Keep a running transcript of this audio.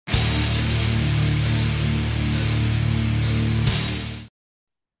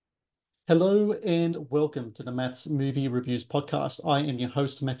Hello and welcome to the Matt's Movie Reviews podcast. I am your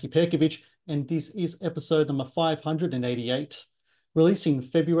host, Matthew Perkovich, and this is episode number 588. Releasing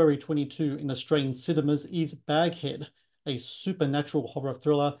February 22 in Australian cinemas is Baghead, a supernatural horror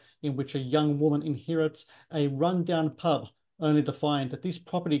thriller in which a young woman inherits a rundown pub, only to find that this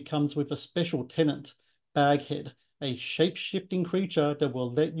property comes with a special tenant, Baghead, a shape-shifting creature that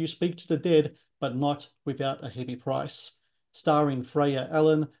will let you speak to the dead, but not without a heavy price. Starring Freya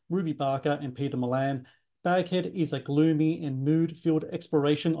Allen, Ruby Barker, and Peter Milan, Baghead is a gloomy and mood-filled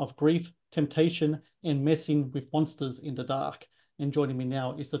exploration of grief, temptation, and messing with monsters in the dark. And joining me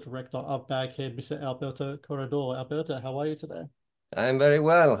now is the director of Baghead, Mr. Alberto Corredor. Alberto, how are you today? I'm very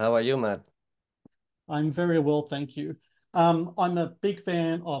well. How are you, Matt? I'm very well, thank you. I'm a big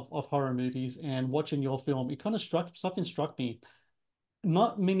fan of horror movies, and watching your film, it kind of struck me.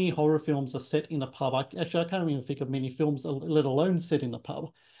 Not many horror films are set in a pub. Actually, I can't even think of many films, let alone set in a pub.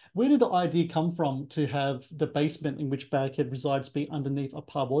 Where did the idea come from to have the basement in which Baghead resides be underneath a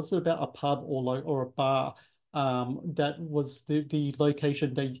pub? Was it about a pub or a bar that was the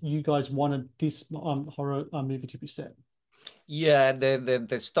location that you guys wanted this horror movie to be set? Yeah,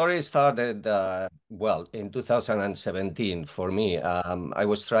 the story started well in 2017 for me. I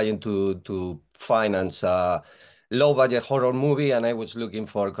was trying to finance a low budget horror movie, and I was looking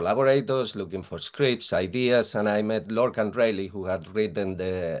for collaborators, looking for scripts, ideas, and I met Lorcan Rayleigh, who had written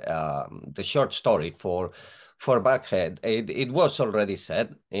the short story for Baghead. It was already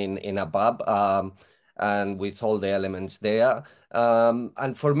set in a pub, and with all the elements there.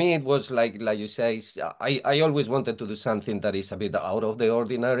 And for me, it was like you say, I always wanted to do something that is a bit out of the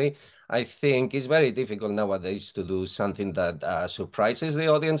ordinary. I think it's very difficult nowadays to do something that surprises the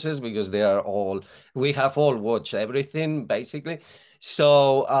audiences because we have all watched everything basically.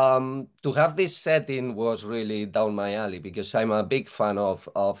 So to have this setting was really down my alley because I'm a big fan of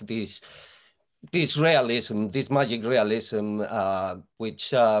this realism, this magic realism,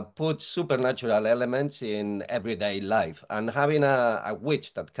 which puts supernatural elements in everyday life. And having a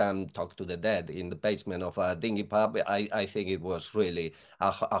witch that can talk to the dead in the basement of a dingy pub, I think it was really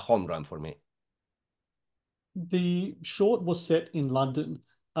a home run for me. The short was set in London.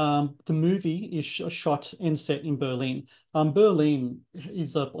 The movie is shot and set in Berlin. Berlin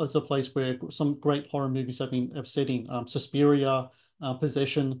is a place where some great horror movies have set in. Suspiria,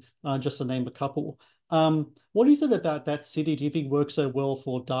 Possession, just to name a couple. What is it about that city do you think works so well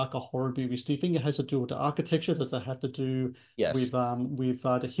for darker horror movies? Do you think it has to do with the architecture? Does it have to do Yes. with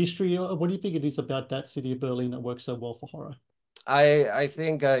the history? Or what do you think it is about that city of Berlin that works so well for horror? I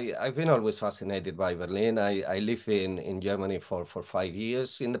think I've been always fascinated by Berlin. I live in Germany for 5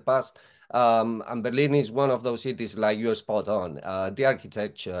 years in the past. And Berlin is one of those cities like you're spot on. The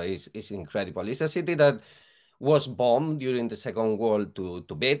architecture is incredible. It's a city that was bombed during the Second World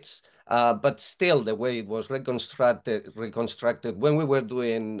to bits, but still the way it was reconstructed when we were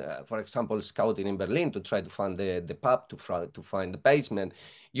doing, for example, scouting in Berlin to try to find the pub, to find the basement,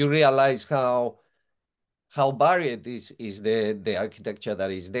 you realize how varied is the architecture that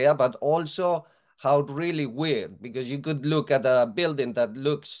is there, but also how really weird, because you could look at a building that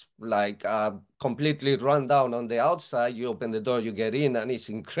looks like completely run down on the outside. You open the door, you get in, and it's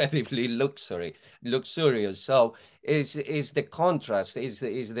incredibly luxurious. So it's the contrast, it's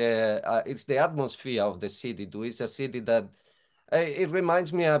the atmosphere of the city too. It's a city that it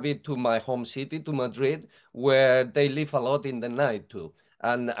reminds me a bit to my home city, to Madrid, where they live a lot in the night too.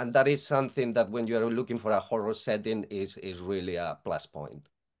 And that is something that when you're looking for a horror setting is really a plus point.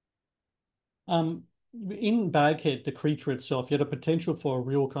 Um, in Baghead, the creature itself, you had a potential for a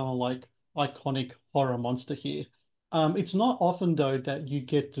real kind of like iconic horror monster here. It's not often though that you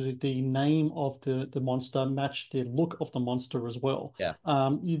get the name of the monster match the look of the monster as well. Yeah.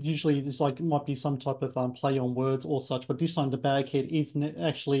 Usually it's like it might be some type of play on words or such, but this time the Baghead is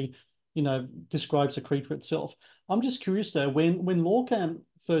actually, describes the creature itself. I'm just curious though, when Lorcan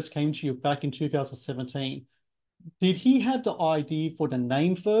first came to you back in 2017. Did he have the idea for the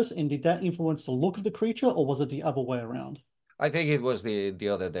name first, and did that influence the look of the creature, or was it the other way around? I think it was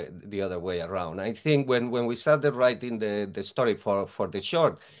the other way around. I think when we started writing the story for the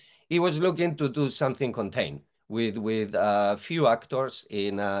short, he was looking to do something contained with a few actors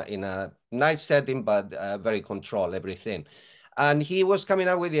in a nice setting, but very controlled everything. And he was coming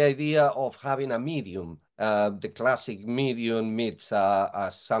up with the idea of having a medium. The classic medium meets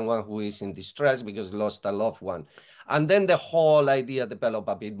someone who is in distress because lost a loved one. And then the whole idea developed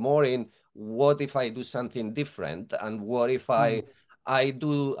a bit more in what if I do something different? And what if I Mm. I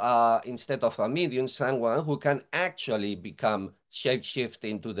do, instead of a medium, someone who can actually become shapeshift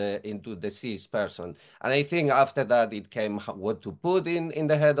into the deceased person. And I think after that it came what to put in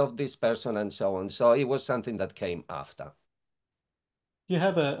the head of this person and so on. So it was something that came after. You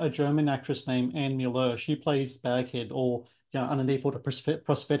have a German actress named Anne Muller. She plays Baghead, or underneath all the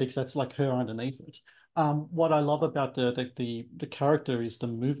prosthetics, that's like her underneath it. What I love about the character is the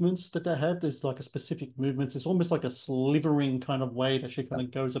movements that they have. There's like a specific movements. It's almost like a slithering kind of way that she kind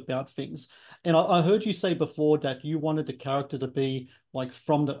of goes about things. And I heard you say before that you wanted the character to be like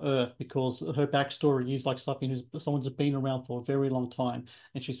from the earth because her backstory is like someone's been around for a very long time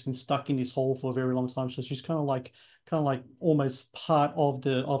and she's been stuck in this hole for a very long time. So she's kind of like almost part of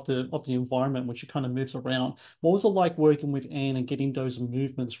the environment when she kind of moves around. What was it like working with Anne and getting those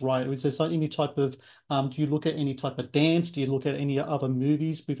movements right? Was there any type of do you look at any type of dance? Do you look at any other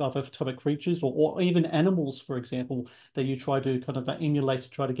movies with other type of creatures or even animals, for example, that you try to kind of emulate to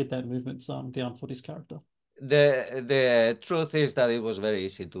try to get that movements down for this character? The truth is that it was very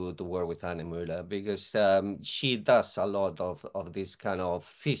easy to work with Anne Muller because she does a lot of this kind of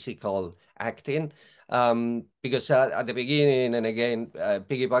physical acting. Because at the beginning, and again,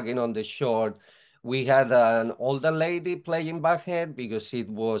 piggybacking on the short, we had an older lady playing Baghead because it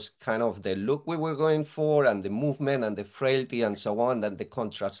was kind of the look we were going for and the movement and the frailty and so on, and the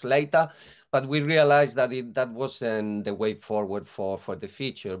contrast later. But we realized that that wasn't the way forward for the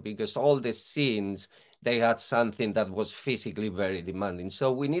future because all the scenes they had something that was physically very demanding.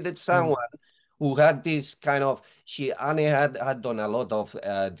 So we needed Mm. someone who had this kind of, Annie had done a lot of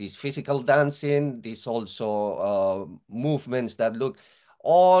this physical dancing, this also movements that look,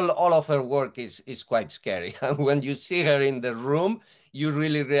 all of her work is quite scary. And when you see her in the room, you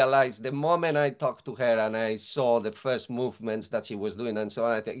really realize the moment I talked to her and I saw the first movements that she was doing and so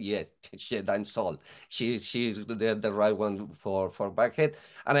on, I think, yes, shit, I'm sold. She's the right one for Baghead.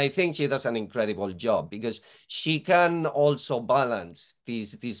 And I think she does an incredible job because she can also balance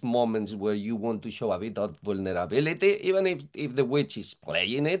these moments where you want to show a bit of vulnerability, even if the witch is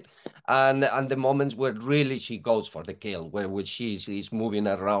playing it, and the moments where really she goes for the kill, where she is moving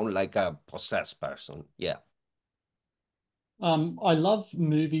around like a possessed person. Yeah. I love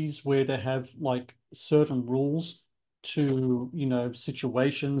movies where they have like certain rules to,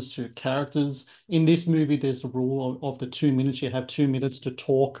 situations, to characters. In this movie, there's the rule of the 2 minutes. You have 2 minutes to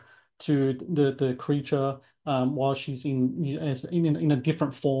talk to the creature while she's in a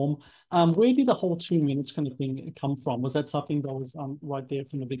different form. Where did the whole 2 minutes kind of thing come from? Was that something that was right there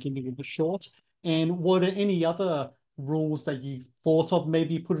from the beginning of the short? And were there any other rules that you thought of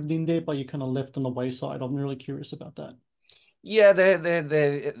maybe put it in there, but you kind of left on the wayside? I'm really curious about that. Yeah,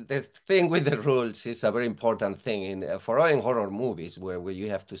 the thing with the rules is a very important thing in horror movies where you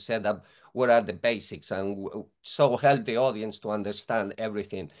have to set up what are the basics and so help the audience to understand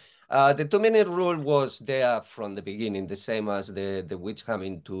everything. The 2 minute rule was there from the beginning, the same as the witch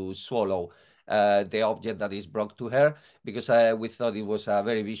having to swallow the object that is brought to her, because we thought it was a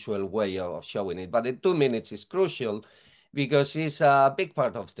very visual way of showing it. But the 2 minutes is crucial because it's a big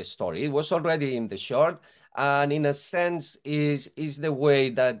part of the story. It was already in the short, and in a sense is the way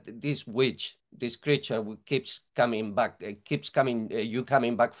that this witch, this creature keeps coming back, keeps coming, you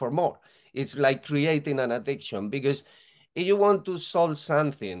coming back for more. It's like creating an addiction because if you want to solve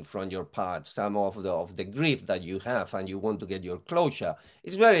something from your past, some of the grief that you have, and you want to get your closure,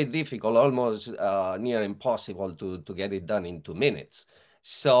 it's very difficult, almost near impossible to get it done in 2 minutes.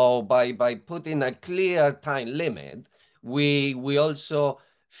 So by putting a clear time limit, we also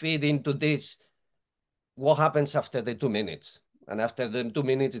feed into this what happens after the 2 minutes. And after the 2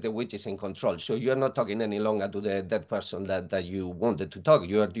 minutes, the witch is in control. So you're not talking any longer to the dead person that you wanted to talk.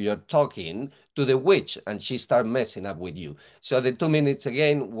 You're talking to the witch, and she start messing up with you. So the 2 minutes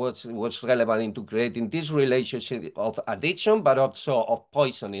again was relevant into creating this relationship of addiction, but also of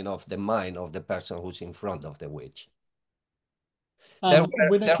poisoning of the mind of the person who's in front of the witch. When it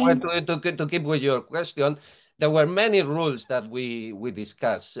There were came to keep with your question, there were many rules that we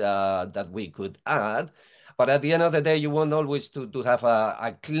discussed that we could add, but at the end of the day, you want always to have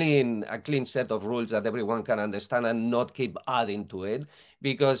a clean set of rules that everyone can understand and not keep adding to it,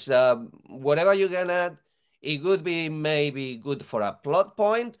 because whatever you can add, it could be maybe good for a plot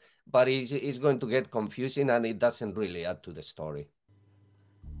point, but it's going to get confusing and it doesn't really add to the story.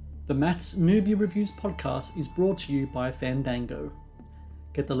 The Matt's Movie Reviews podcast is brought to you by Fandango.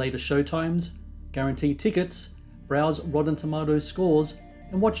 Get the latest showtimes, guaranteed tickets, browse Rotten Tomatoes scores,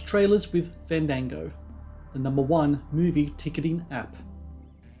 and watch trailers with Fandango, the #1 movie ticketing app.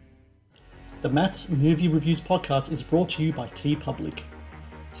 The Matt's Movie Reviews podcast is brought to you by TeePublic.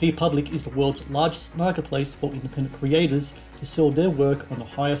 TeePublic is the world's largest marketplace for independent creators to sell their work on the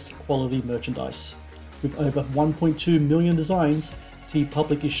highest quality merchandise. With over 1.2 million designs,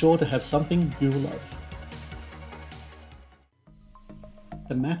 TeePublic is sure to have something you love.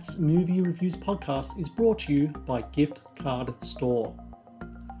 The Matt's Movie Reviews podcast is brought to you by Gift Card Store.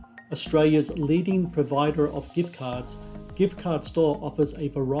 Australia's leading provider of gift cards, Gift Card Store offers a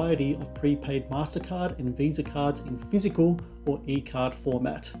variety of prepaid MasterCard and Visa cards in physical or e-card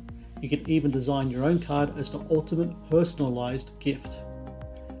format. You can even design your own card as the ultimate personalized gift.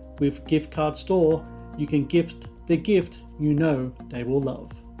 With Gift Card Store, you can gift the gift you know they will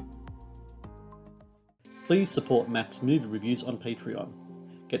love. Please support Matt's Movie Reviews on Patreon.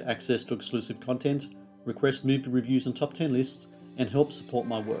 Get access to exclusive content, request movie reviews and top 10 lists, and help support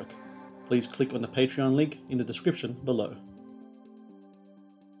my work. Please click on the Patreon link in the description below.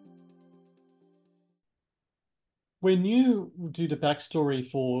 When you do the backstory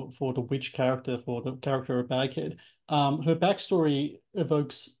for the witch character, for the character of Baghead, her backstory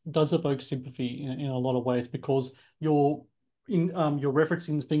does evoke sympathy in a lot of ways, because you're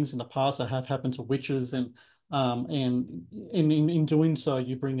referencing things in the past that have happened to witches, and in doing so,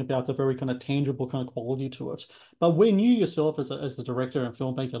 you bring about a very kind of tangible kind of quality to it. But when you yourself, as the director and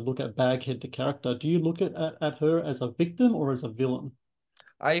filmmaker, look at Baghead, the character, do you look at her as a victim or as a villain?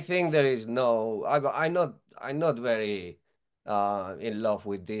 I think there is no. I'm not very in love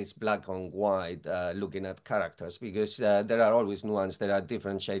with this black and white looking at characters, because there are always nuance. There are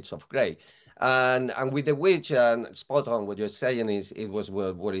different shades of gray, and with the witch, and spot on what you're saying is it was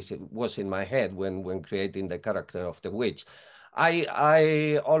was in my head when creating the character of the witch.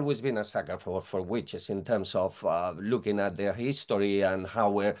 I always been a sucker for witches in terms of looking at their history and how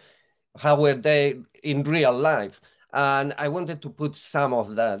were they in real life. And I wanted to put some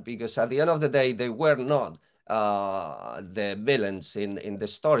of that, because at the end of the day, they were not the villains in the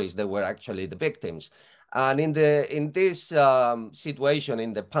stories. They were actually the victims. And in this situation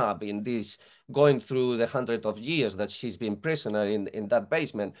in the pub, in this going through the hundred of years that she's been prisoner in that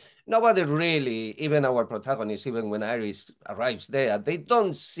basement, nobody really, even our protagonist, even when Iris arrives there, they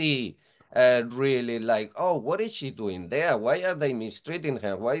don't see really like, oh, what is she doing there? Why are they mistreating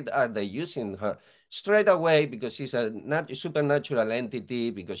her? Why are they using her? Straight away, because she's a supernatural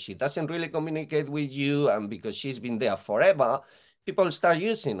entity, because she doesn't really communicate with you, and because she's been there forever, people start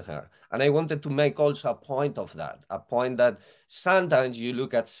using her. And I wanted to make also a point of that, a point that sometimes you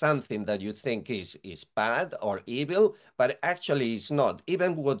look at something that you think is bad or evil, but actually it's not.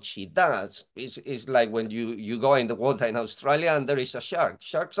 Even what she does is like when you go in the water in Australia and there is a shark.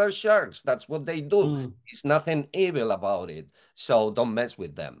 Sharks are sharks. That's what they do. Mm. It's nothing evil about it. So don't mess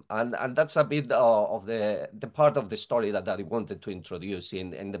with them. And that's a bit of the part of the story that I wanted to introduce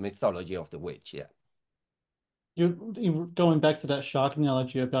in the mythology of the witch. Yeah. You going back to that shark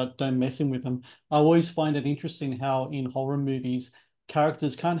analogy about don't messing with them. I always find it interesting how in horror movies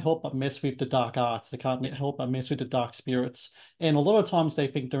characters can't help but mess with the dark arts. They can't help but mess with the dark spirits, and a lot of times they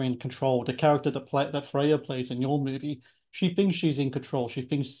think they're in control. The character that Freya plays in your movie, she thinks she's in control. She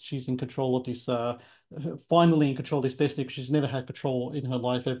thinks she's in control of this. Finally in control of this destiny, because she's never had control in her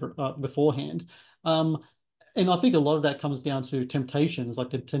life ever beforehand. And I think a lot of that comes down to temptations, like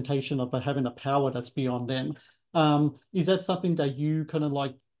the temptation of having a power that's beyond them. Is that something that you kind of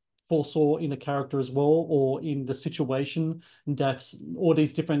like foresaw in the character as well, or in the situation, that all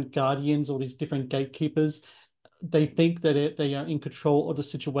these different guardians, all these different gatekeepers, they think that they are in control of the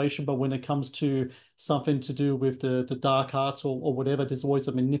situation, but when it comes to something to do with the dark arts, or whatever, there's always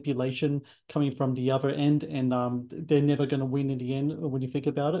a manipulation coming from the other end, and they're never going to win in the end when you think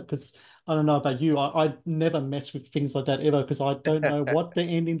about it. Because I don't know about you, I never mess with things like that ever, because I don't know what the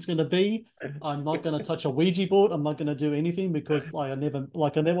ending's going to be. I'm not going to touch a Ouija board. I'm not going to do anything, because I never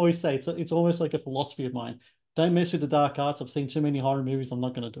always say, it's almost like a philosophy of mine. Don't mess with the dark arts. I've seen too many horror movies. I'm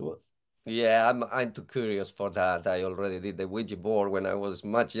not going to do it. Yeah, I'm too curious for that. I already did the Ouija board when I was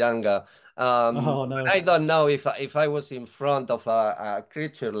much younger. Oh But no. I don't know if I was in front of a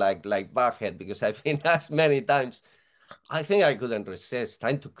creature like Baghead, because I've been asked many times. I think I couldn't resist.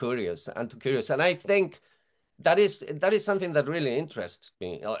 I'm too curious. I'm too curious, and I think that is something that really interests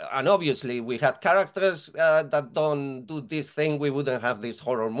me. And obviously, we had characters that don't do this thing, we wouldn't have these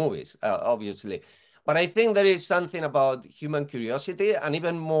horror movies, obviously. But I think there is something about human curiosity, and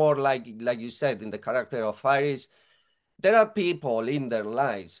even more like you said in the character of Iris, there are people in their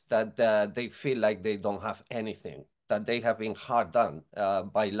lives that they feel like they don't have anything, that they have been hard done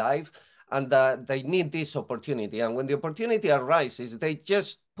by life, and that they need this opportunity. And when the opportunity arises, they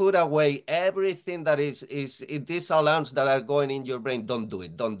just put away everything that is these alarms that are going in your brain. Don't do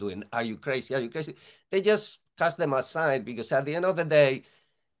it. Don't do it. Are you crazy? Are you crazy? They just cast them aside, because at the end of the day,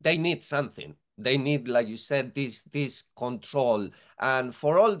 they need something. They need, like you said, this control. And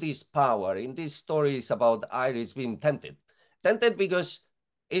for all this power, in this story is about Iris being tempted. Tempted because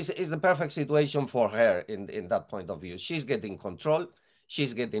it's the perfect situation for her in that point of view. She's getting control,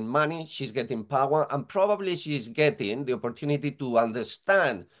 she's getting money, she's getting power, and probably she's getting the opportunity to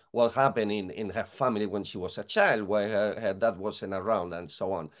understand what happened in her family when she was a child, where her dad wasn't around and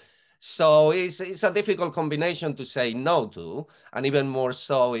so on. So it's a difficult combination to say no to, and even more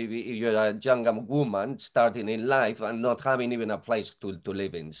so if you're a young woman starting in life and not having even a place to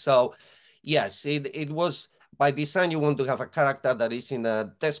live in. So yes, it was by design. You want to have a character that is in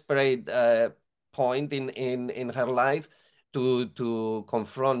a desperate point in her life to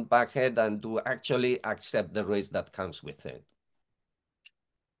confront Baghead and to actually accept the risk that comes with it.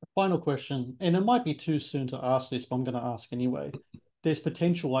 Final question, and it might be too soon to ask this, but I'm going to ask anyway. There's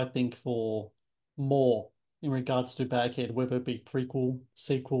potential, I think, for more in regards to Baghead, whether it be prequel,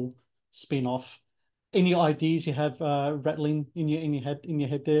 sequel, spin-off. Any ideas you have rattling in your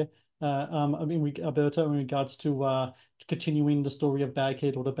head there? I mean, Alberto, in regards to continuing the story of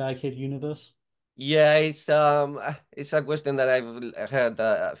Baghead or the Baghead universe. Yeah, it's a question that I've heard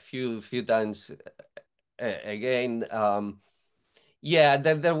a few times again. Yeah,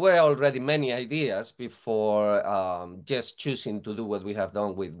 there were already many ideas before just choosing to do what we have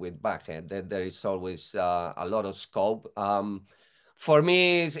done with Baghead. There is always a lot of scope. For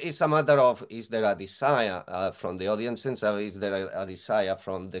me, it's a matter of, is there a desire from the audience, and so is there a desire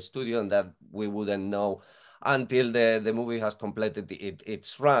from the studio, and that we wouldn't know until the movie has completed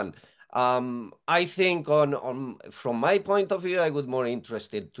its run. I think from my point of view, I would more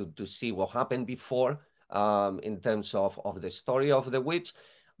interested to see what happened before in terms of the story of the witch.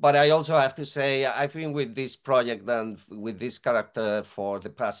 But I also have to say, I've been with this project and with this character for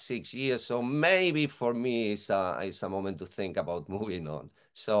the past 6 years. So maybe for me, it's a moment to think about moving on.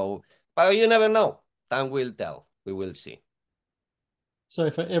 So, but you never know. Time will tell. We will see. So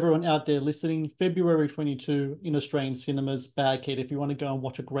for everyone out there listening, February 22 in Australian cinemas, Baghead. If you want to go and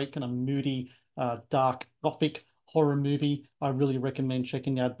watch a great kind of moody, dark, gothic horror movie, I really recommend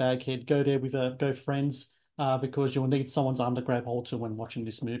checking out Baghead. Go there with go friends, because you'll need someone's arm to grab hold to when watching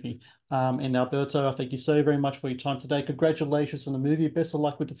this movie. And Alberto, I thank you so very much for your time today. Congratulations on the movie. Best of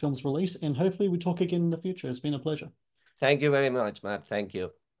luck with the film's release, and hopefully we talk again in the future. It's been a pleasure. Thank you very much, Matt. Thank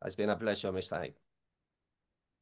you. It's been a pleasure, Mr.